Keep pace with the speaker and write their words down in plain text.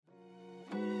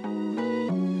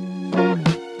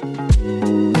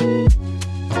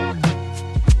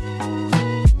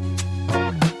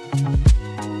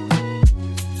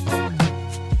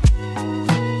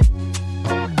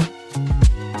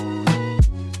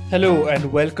Hello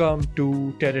and welcome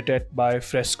to Tete by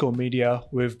Fresco Media.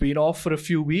 We've been off for a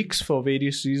few weeks for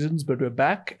various reasons, but we're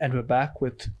back and we're back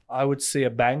with, I would say, a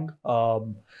bang.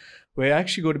 We're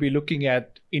actually going to be looking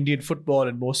at Indian football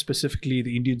and more specifically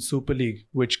the Indian Super League,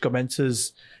 which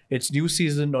commences its new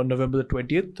season on November the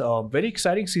 20th. Very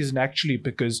exciting season actually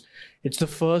because it's the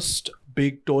first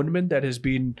big tournament that has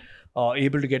been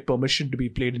able to get permission to be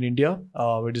played in India.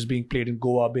 It is being played in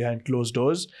Goa behind closed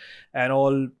doors, and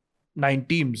all 9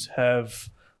 teams have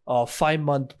a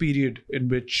 5-month period in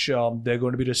which they're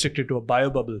going to be restricted to a bio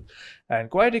bubble. And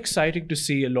quite exciting to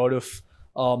see a lot of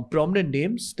prominent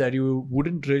names that you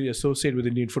wouldn't really associate with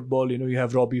Indian football. You know, you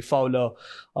have Robbie Fowler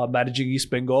managing East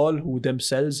Bengal, who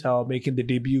themselves are making the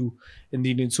debut in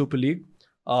the Indian Super League.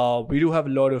 We do have a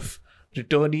lot of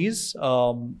returnees,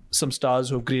 some stars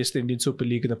who have graced the Indian Super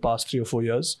League in the past 3 or 4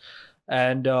 years.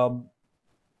 And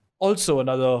also,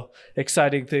 another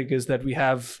exciting thing is that we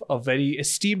have a very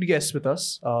esteemed guest with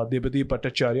us, Debadip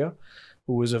Bhattacharya,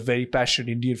 who is a very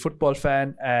passionate Indian football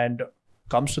fan and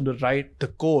comes from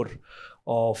the core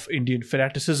of Indian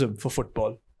fanaticism for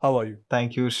football. How are you?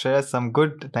 Thank you, Shreyas. I'm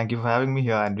good. Thank you for having me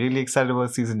here. I'm really excited about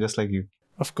the season, just like you.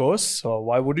 Of course.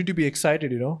 Why wouldn't you be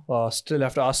excited, Still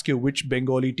have to ask you which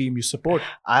Bengali team you support.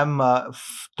 I'm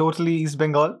totally East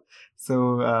Bengal.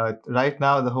 So right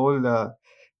now, the whole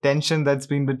tension that's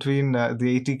been between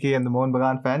the ATK and the Mohun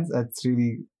Bagan fans, that's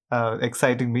really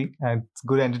exciting me, and it's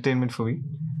good entertainment for me.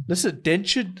 Listen,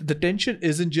 the tension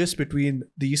isn't just between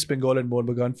the East Bengal and Mohun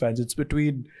Bagan fans. It's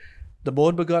between the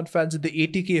Mohun Bagan fans and the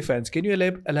ATK fans. Can you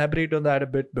elaborate on that a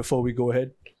bit before we go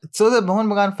ahead? So the Mohun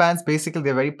Bagan fans, basically,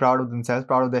 they're very proud of themselves,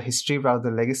 proud of their history, proud of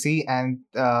their legacy, and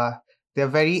they're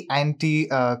very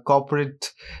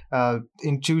anti-corporate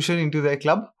intrusion into their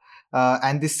club.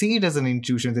 And they see it as an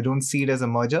intrusion. They don't see it as a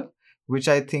merger, which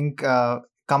I think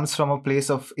comes from a place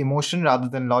of emotion rather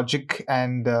than logic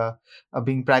and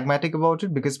being pragmatic about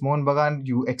it. Because Mohun Bagan,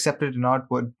 you accept it or not,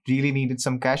 really needed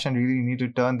some cash and really need to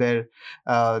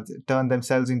turn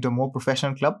themselves into a more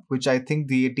professional club, which I think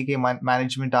the ATK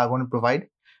management are going to provide.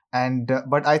 And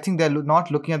but I think they're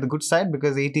not looking at the good side,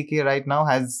 because ATK right now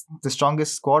has the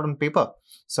strongest squad on paper.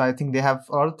 So I think they have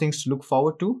a lot of things to look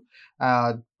forward to.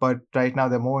 But right now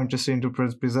they're more interested into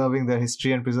preserving their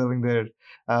history and preserving their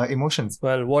emotions.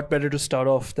 Well, what better to start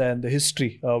off than the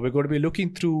history? We're going to be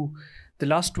looking through the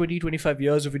last 20-25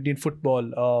 years of Indian football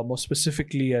more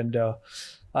specifically. And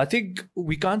I think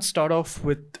we can't start off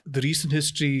with the recent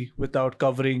history without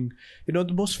covering, the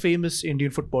most famous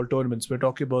Indian football tournaments. We're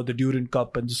talking about the Durand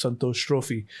Cup and the Santosh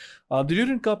Trophy. The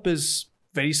Durand Cup is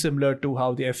very similar to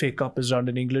how the FA Cup is run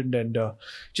in England, and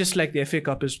just like the FA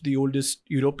Cup is the oldest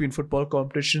European football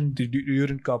competition, the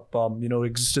Durand Cup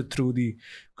existed through the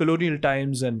colonial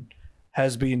times and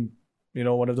has been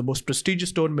one of the most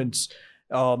prestigious tournaments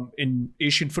in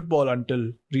Asian football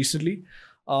until recently.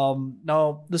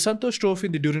 Now the Santosh Trophy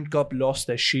and the Durand Cup lost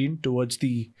their sheen towards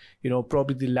the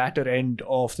probably the latter end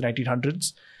of the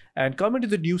 1900s. And coming to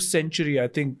the new century, I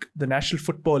think the National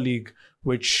Football League,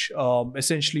 which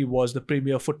essentially was the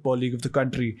premier football league of the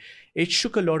country, it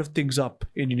shook a lot of things up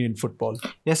in Indian football.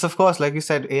 Yes, of course. Like you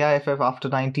said, AIFF after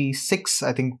 96,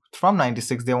 I think from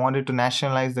 96, they wanted to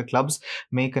nationalize the clubs,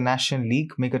 make a national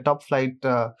league, make a top flight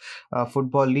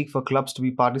football league for clubs to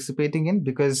be participating in.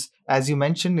 Because as you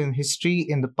mentioned in history,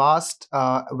 in the past,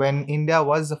 when India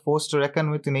was a force to reckon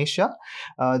with in Asia,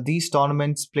 these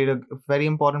tournaments played a very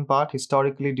important part.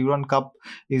 Historically, Durand Cup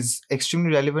is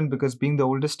extremely relevant because being the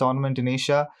oldest tournament in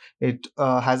Asia, it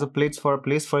has a place for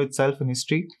itself in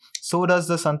history. So does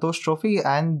the Santosh Trophy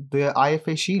and the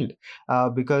IFA Shield,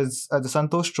 because the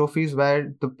Santosh Trophy is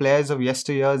where the players of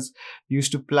yesteryears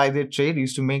used to ply their trade,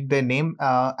 used to make their name,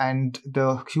 and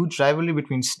the huge rivalry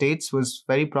between states was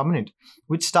very prominent,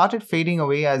 which started fading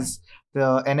away as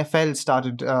the NFL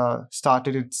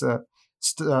started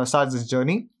its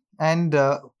journey. And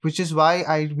which is why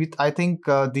I think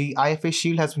the IFA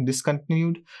Shield has been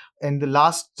discontinued. In the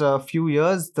last few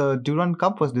years, the Durand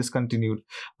Cup was discontinued.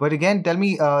 But again, tell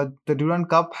me, the Durand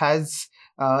Cup has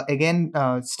again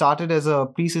started as a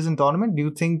pre-season tournament. Do you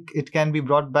think it can be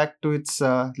brought back to its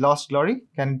lost glory?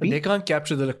 Can it be? They can't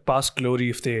capture the past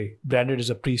glory if they brand it as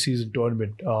a pre-season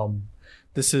tournament.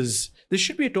 This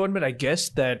should be a tournament, I guess,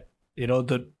 that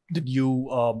the new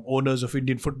owners of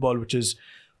Indian football, which is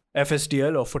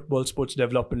FSDL, or Football Sports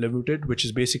Development Limited, which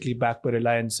is basically backed by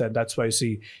Reliance, and that's why you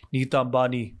see Neeta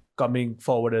Ambani coming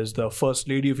forward as the first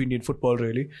lady of Indian football,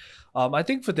 really. I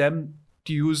think for them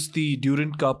to use the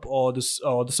Durand Cup or the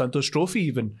Santosh Trophy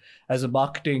even as a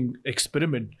marketing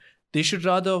experiment, they should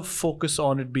rather focus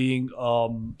on it being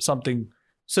something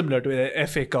similar to a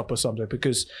FA Cup or something,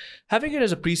 because having it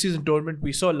as a preseason tournament,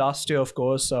 we saw last year, of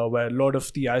course, where a lot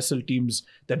of the ISL teams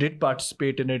that did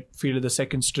participate in it fielded the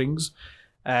second strings,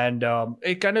 and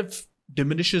it kind of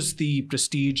diminishes the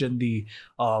prestige and the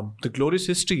glorious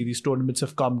history these tournaments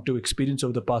have come to experience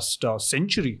over the past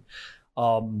century.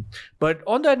 But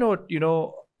on that note,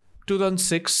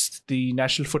 2006, the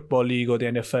National Football League, or the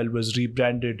NFL, was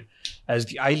rebranded as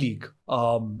the I-League.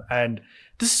 And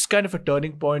this is kind of a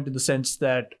turning point in the sense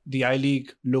that the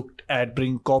I-League looked at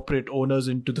bringing corporate owners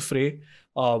into the fray.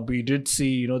 We did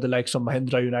see, the likes of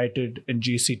Mahindra United and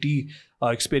JCT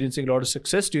experiencing a lot of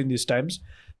success during these times.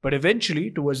 But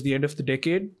eventually, towards the end of the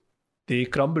decade, they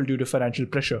crumbled due to financial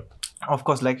pressure. Of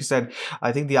course, like you said,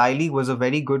 I think the I-League was a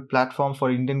very good platform for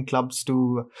Indian clubs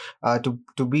to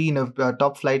be in a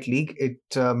top flight league. It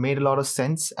made a lot of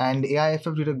sense, and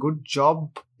AIFF did a good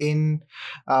job in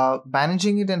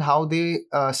managing it and how they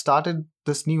started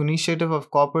this new initiative of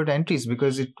corporate entries,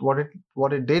 because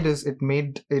what it did is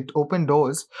it opened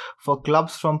doors for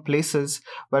clubs from places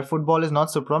where football is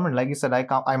not so prominent. Like you said,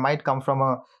 I might come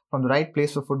from the right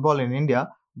place for football in India,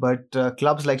 but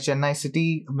clubs like Chennai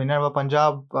City, Minerva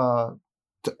Punjab,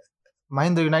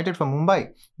 Mahindra United from Mumbai,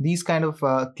 these kind of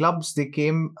clubs,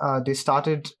 they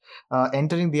started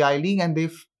entering the I-League, and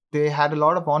they had a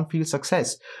lot of on-field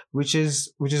success, which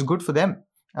is good for them,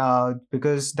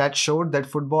 because that showed that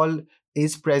football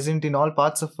is present in all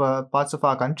parts of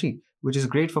our country, which is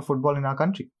great for football in our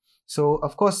country. So,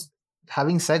 of course,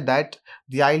 having said that,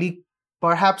 the I-League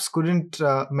perhaps couldn't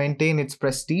maintain its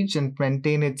prestige and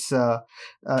maintain its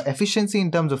efficiency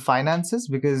in terms of finances,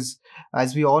 because,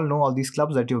 as we all know, all these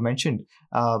clubs that you mentioned,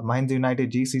 Mahindra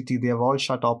United, JCT, they have all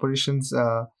shut operations.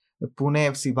 Pune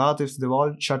FC, Bharat FC, they're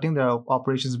all shutting their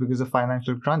operations because of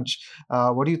financial crunch.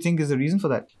 What do you think is the reason for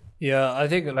that? Yeah, I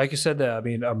think, like you said there,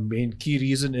 a main key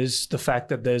reason is the fact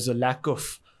that there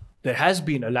has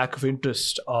been a lack of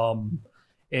interest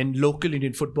in local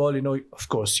Indian football. Of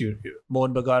course,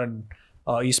 Mohun Bagan and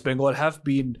East Bengal have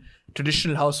been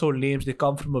traditional household names. They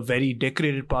come from a very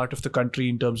decorated part of the country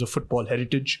in terms of football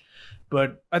heritage.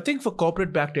 But I think for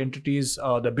corporate-backed entities,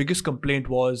 the biggest complaint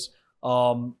was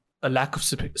a lack of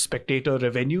spectator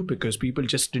revenue, because people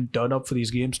just didn't turn up for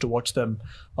these games to watch them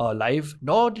live,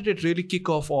 nor did it really kick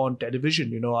off on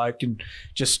television. I can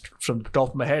just, from the top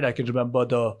of my head, I can remember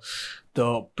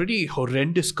the pretty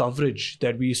horrendous coverage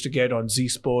that we used to get on Z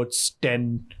Sports,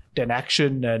 10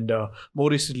 Action, and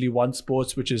more recently One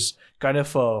Sports, which is kind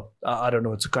of I don't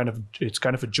know, it's kind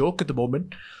of a joke at the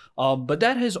moment. But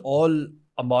that has all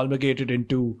amalgamated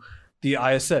into the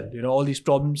ISL. All these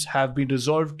problems have been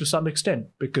resolved to some extent,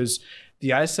 because the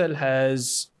ISL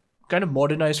has kind of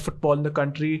modernized football in the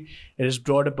country. It has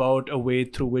brought about a way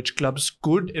through which clubs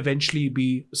could eventually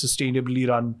be a sustainably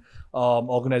run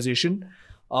organization.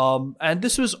 And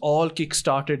this was all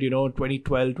kick-started,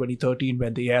 2012, 2013,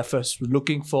 when the AFF was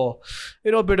looking for,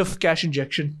 a bit of cash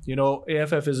injection.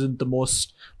 AFF isn't the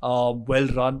most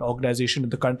well-run organization in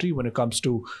the country when it comes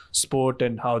to sport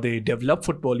and how they develop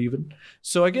football even.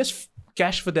 So I guess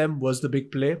cash for them was the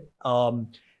big play.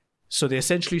 So they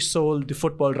essentially sold the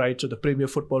football rights, or the premier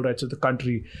football rights of the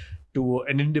country, to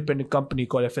an independent company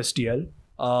called FSDL.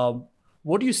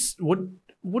 What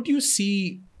do you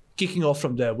see kicking off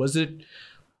from there? Was it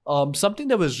something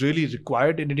that was really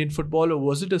required in Indian football, or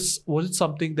was it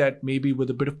something that maybe with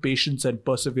a bit of patience and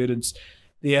perseverance,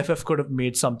 the AFF could have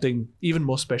made something even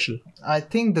more special? I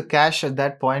think the cash at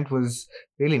that point was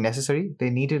really necessary.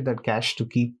 They needed that cash to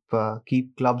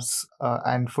keep clubs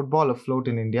and football afloat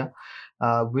in India,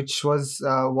 which was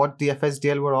what the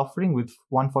FSDL were offering, with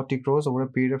 140 crores over a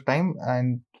period of time.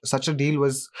 And such a deal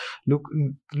was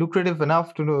lucrative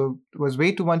enough was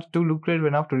way too lucrative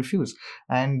enough to refuse.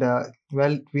 And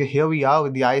we are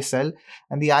with the ISL,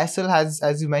 and the ISL has,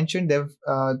 as you mentioned,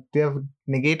 they've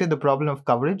negated the problem of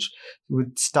coverage.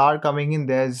 With Star coming in,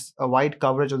 there's a wide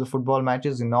coverage of the football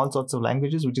matches in all sorts of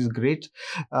languages, which is great.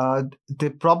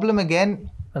 The problem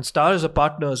again. And Star is a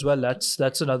partner as well.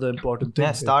 That's another important thing.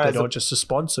 Yeah, Star they're not just a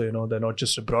sponsor, they're not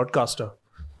just a broadcaster.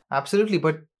 Absolutely,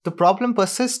 but the problem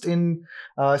persists in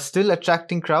still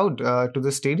attracting crowd to the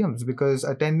stadiums, because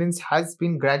attendance has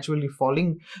been gradually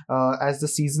falling as the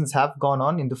seasons have gone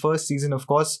on. In the first season, of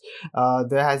course,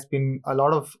 there has been a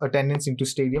lot of attendance into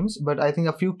stadiums, but I think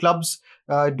a few clubs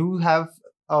do have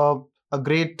a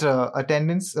great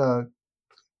attendance,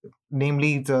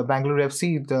 namely the Bangalore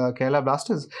FC, the Kerala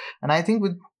Blasters. And I think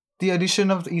with the addition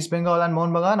of East Bengal and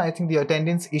Mohun Bagan, I think the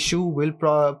attendance issue will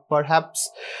perhaps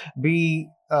be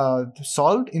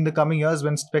solved in the coming years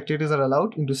when spectators are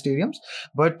allowed into stadiums.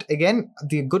 But again,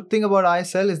 the good thing about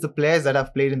ISL is the players that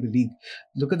have played in the league.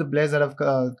 Look at the players that have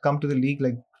come to the league,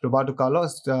 like Roberto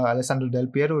Carlos, Alessandro Del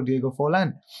Piero, Diego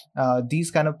Forlan.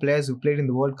 These kind of players who played in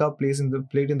the World Cup, played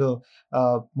in the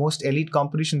most elite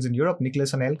competitions in Europe.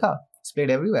 Nicolas Anelka has played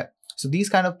everywhere. So these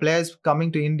kind of players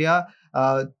coming to India,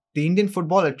 the Indian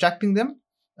football attracting them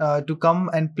to come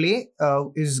and play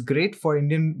is great for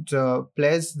Indian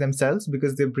players themselves,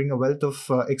 because they bring a wealth of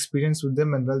experience with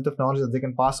them and wealth of knowledge that they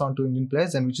can pass on to Indian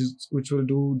players, and which will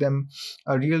do them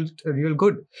a real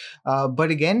good.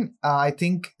 But again, I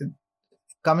think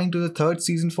coming to the third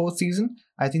season, fourth season,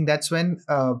 I think that's when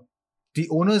the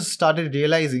owners started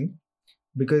realizing,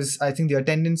 because I think the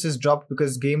attendances dropped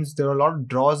because there were a lot of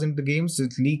draws in the games.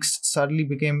 The leagues suddenly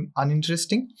became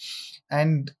uninteresting,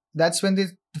 and that's when they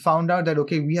found out that,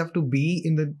 okay, we have to be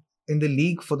in the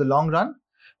league for the long run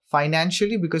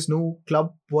financially, because no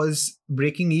club was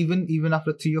breaking even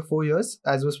after 3 or 4 years,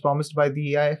 as was promised by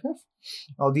the AIFF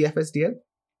or the FSDL,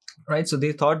 right? So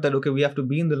they thought that, okay, we have to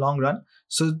be in the long run.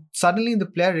 So suddenly the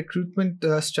player recruitment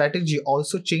strategy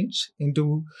also changed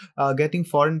into getting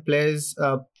foreign players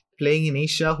playing in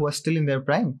Asia who are still in their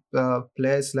prime.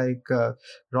 Players like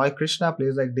Roy Krishna,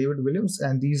 players like David Williams,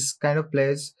 and these kind of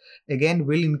players again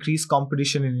will increase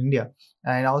competition in India.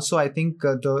 And also, I think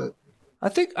I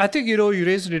think you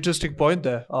raised an interesting point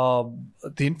there.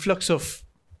 The influx of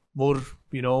more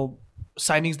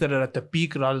signings that are at the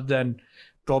peak rather than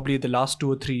probably the last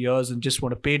 2 or 3 years and just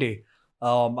want a payday.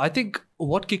 I think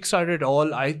what kickstarted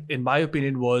all, in my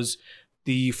opinion, was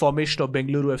the formation of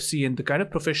Bengaluru FC and the kind of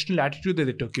professional attitude that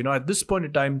they took. At this point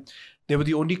in time, they were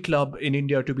the only club in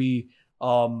India to be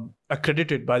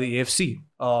accredited by the AFC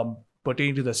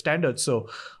pertaining to the standards. So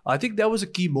I think that was a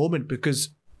key moment, because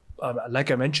like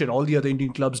I mentioned, all the other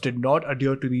Indian clubs did not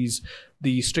adhere to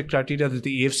the strict criteria that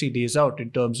the AFC lays out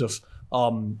in terms of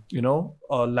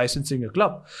licensing a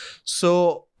club.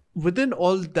 So within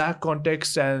all that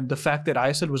context, and the fact that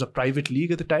ISL was a private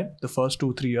league at the time, the first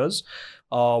 2-3 years,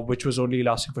 which was only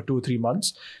lasting for 2 or 3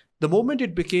 months, the moment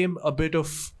it became a bit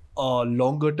of a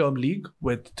longer term league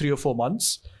with 3 or 4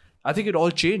 months, I think it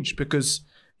all changed, because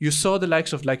you saw the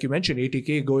likes of, like you mentioned,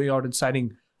 ATK going out and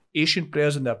signing Asian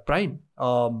players in their prime.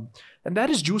 And that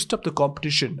has juiced up the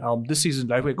competition. This season,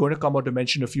 like we're going to come out to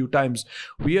mention a few times,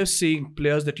 we are seeing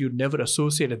players that you'd never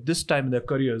associate at this time in their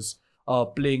careers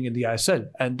playing in the ISL,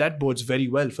 and that bodes very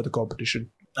well for the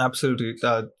competition. Absolutely.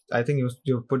 I think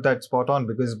you put that spot on,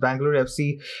 because Bangalore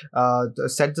FC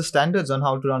set the standards on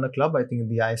how to run a club, I think, in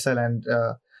the ISL, and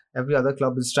every other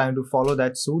club is trying to follow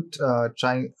that suit,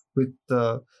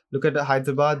 look at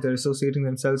Hyderabad, they're associating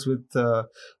themselves with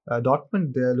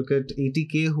Dortmund. They look at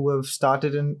ATK, who have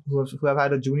started who have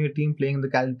had a junior team playing in the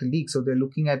Calcutta League. So they're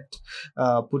looking at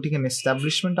putting an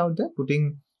establishment out there,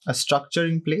 putting a structure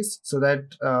in place, so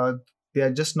that they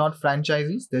are just not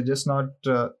franchisees. They're just not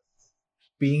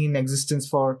being in existence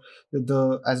for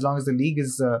as long as the league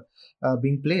is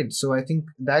being played. So I think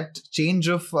that change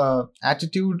of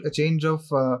attitude, a change of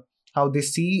how they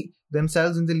see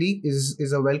themselves in the league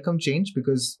is a welcome change,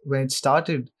 because when it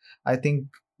started, I think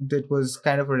that was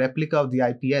kind of a replica of the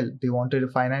IPL. They wanted a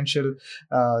financial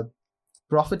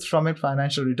profits from it,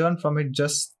 financial return from it,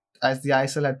 just as the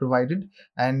ISL had provided,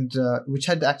 and which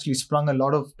had actually sprung a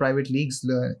lot of private leagues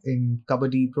in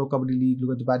Kabaddi, Pro Kabaddi League,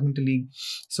 look at the Badminton League.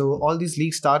 So all these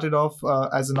leagues started off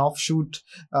as an offshoot,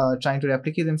 trying to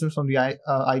replicate themselves from the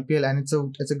IPL, and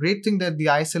it's a great thing that the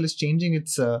ISL is changing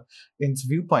its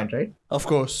viewpoint, right? Of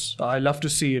course, I love to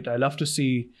see it. I love to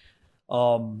see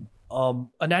an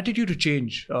attitude to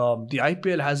change. The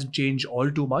IPL hasn't changed all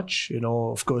too much.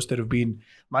 Of course, there have been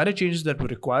minor changes that were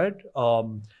required.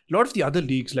 A lot of the other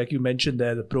leagues, like you mentioned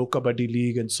there, the Pro Kabaddi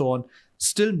League and so on,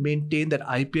 still maintain that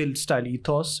IPL style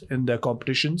ethos in their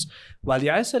competitions, while the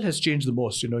ISL has changed the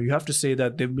most. You have to say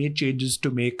that they've made changes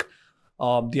to make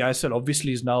the ISL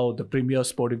obviously is now the premier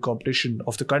sporting competition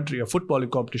of the country, a footballing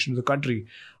competition of the country,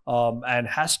 and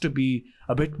has to be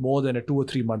a bit more than a 2 or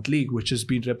 3 month league, which has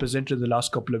been represented in the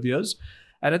last couple of years.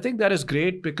 And I think that is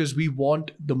great, because we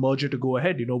want the merger to go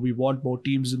ahead. We want more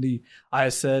teams in the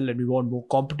ISL, and we want more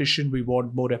competition. We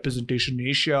want more representation in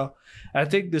Asia. And I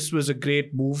think this was a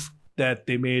great move that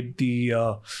they made the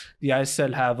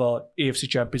ISL have a AFC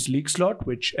Champions League slot,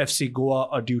 which FC Goa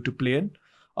are due to play in.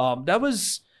 That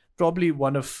was probably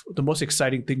one of the most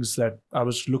exciting things that I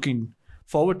was looking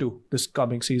forward to this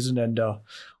coming season. And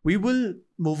we will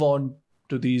move on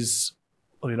to these,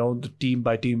 the team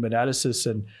by team analysis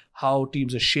and how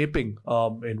teams are shaping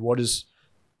in what is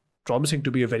promising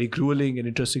to be a very grueling and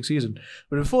interesting season.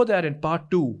 But before that, in part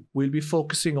 2, we'll be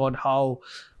focusing on how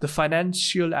the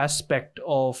financial aspect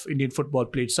of Indian football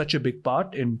played such a big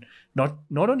part in not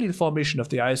only the formation of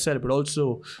the ISL, but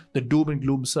also the doom and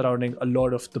gloom surrounding a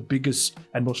lot of the biggest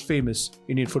and most famous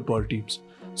Indian football teams.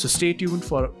 So stay tuned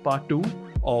for part 2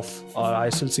 of our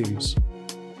ISL series.